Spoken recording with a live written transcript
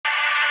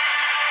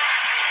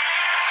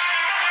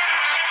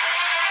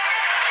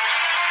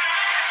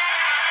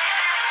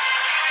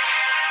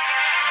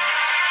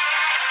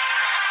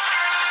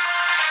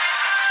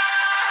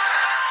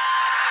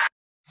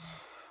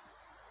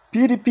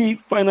PDP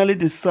finally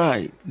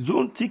decide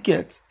zone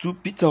ticket to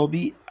Peter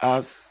Obi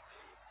as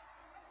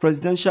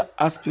presidential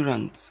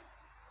aspirant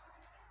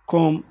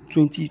come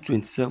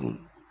 2027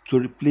 to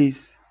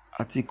replace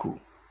Atiku.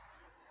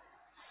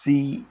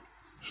 See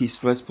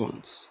his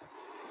response.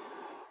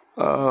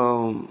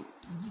 Um,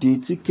 the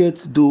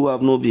tickets though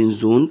have not been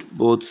zoned,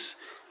 but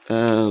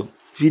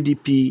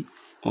PDP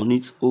on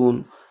its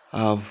own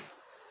have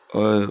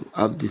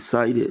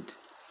decided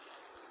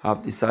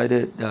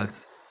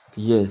that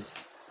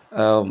yes,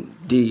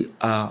 they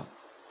are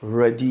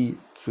ready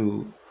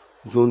to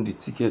zone the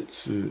ticket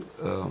to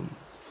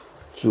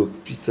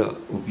Peter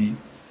Obi,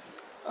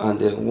 and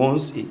then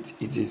once it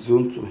is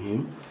zoned to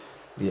him,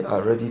 they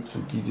are ready to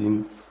give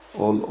him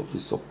all of the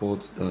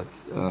support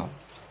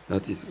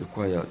that is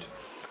required.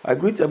 I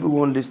greet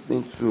everyone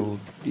listening to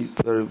this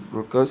very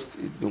broadcast.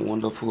 It's been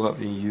wonderful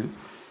having you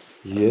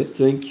here.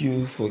 Thank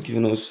you for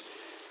giving us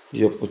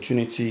the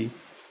opportunity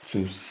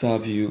to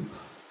serve you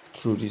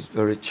through this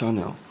very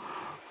channel.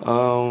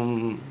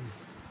 Um,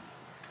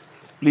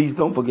 Please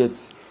don't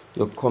forget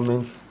your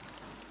comments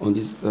on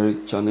this very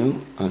channel,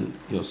 and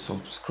your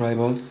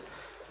subscribers,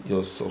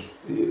 your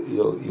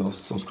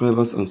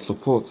subscribers and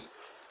support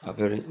are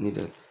very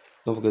needed.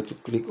 Don't forget to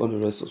click on the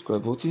red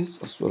subscribe buttons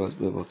as well as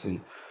bell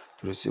button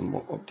to receive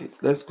more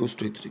updates. Let's go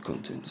straight to the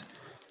content.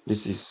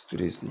 This is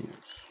today's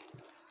news.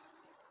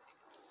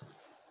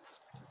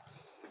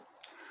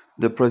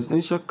 The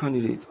presidential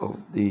candidate of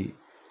the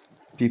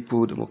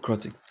People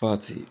Democratic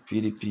Party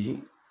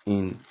 (PDP)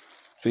 in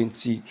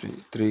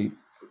 2023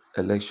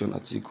 election,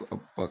 Atiku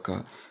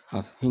Abubakar,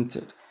 has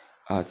hinted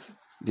at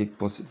the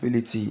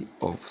possibility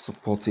of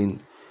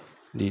supporting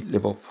the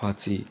Labour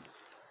Party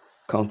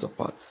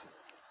counterpart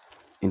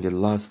in the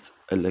last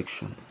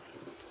election.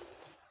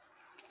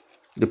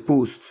 The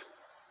post,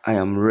 "I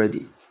am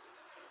ready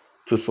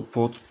to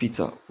support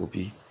Peter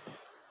Obi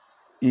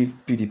if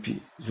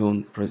PDP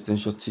zone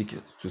presidential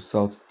ticket to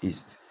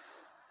Southeast."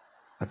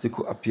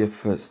 Atiku appear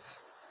first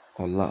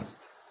or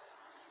last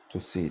to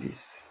say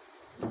this.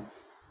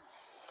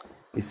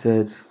 He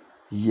said,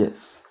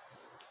 "Yes,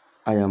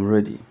 I am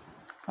ready.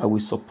 I will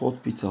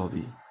support Peter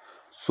Obi.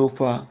 So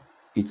far,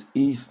 it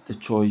is the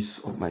choice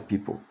of my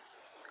people.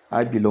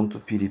 I belong to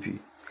PDP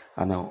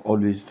and I'll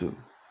always do.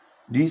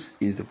 This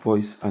is the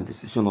voice and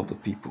decision of the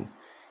people.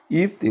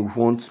 If they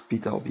want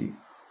Peter Obi,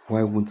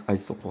 why won't I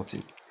support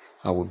him?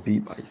 I will be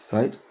by his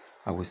side.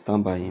 I will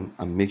stand by him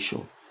and make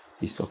sure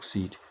he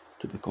succeeds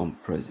to become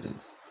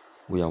president.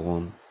 We are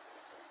one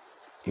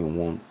in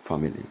one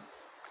family,"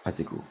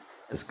 Atiku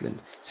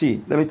exclaimed.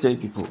 See, let me tell you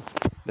people,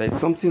 there is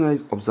something I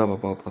observe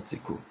about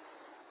Atiku.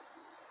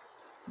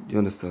 Do you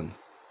understand?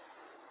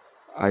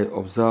 I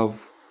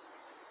observe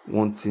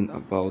one thing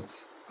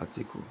about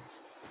Atiku,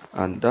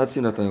 and that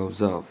thing that I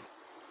observe,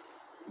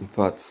 in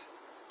fact,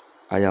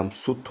 I am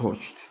so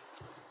touched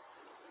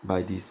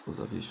by this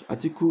observation.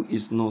 Atiku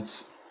is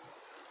not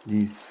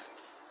this,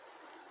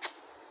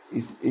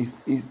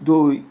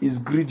 though he's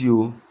greedy,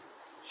 you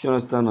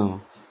understand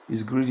now?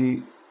 He's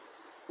greedy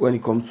when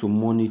it comes to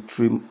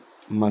monetary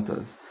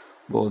matters,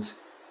 but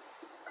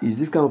he's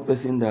this kind of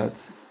person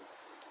that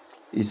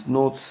is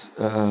not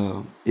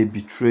a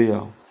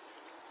betrayer.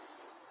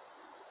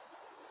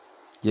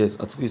 Yes,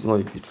 Atiku is not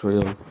a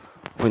betrayer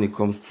when it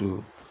comes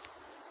to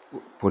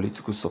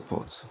political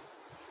support.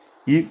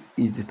 If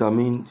he's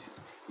determined,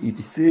 if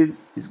he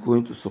says he's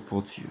going to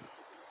support you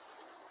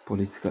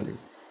politically,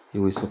 he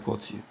will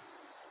support you.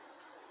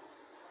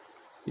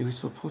 He will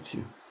support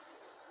you.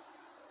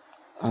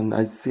 And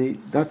I'd say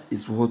that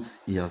is what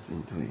he has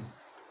been doing.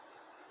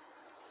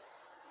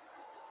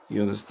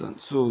 You understand?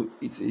 So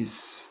it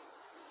is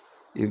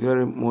a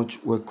very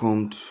much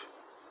welcomed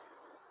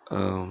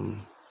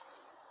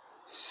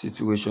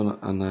situation,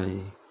 and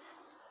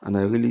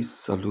I really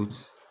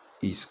salute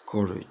his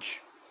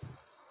courage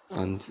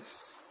and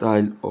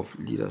style of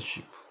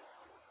leadership.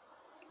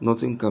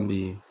 Nothing can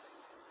be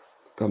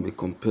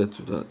compared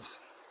to that.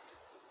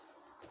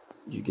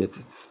 You get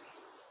it?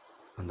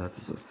 And that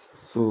is just it.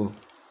 So,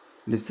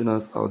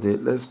 listeners out there,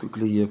 let's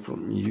quickly hear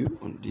from you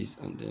on this,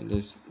 and then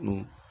let's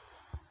know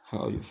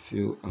how you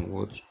feel and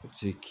what you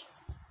take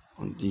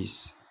on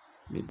this.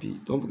 Maybe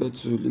don't forget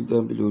to leave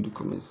down below the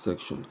comment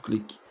section.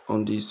 Click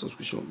on the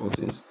subscription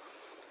buttons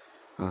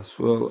as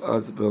well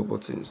as the bell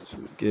buttons to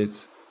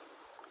get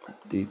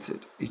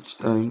updated each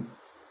time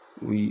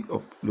we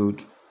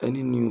upload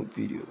any new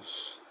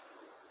videos.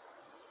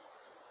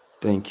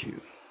 Thank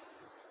you.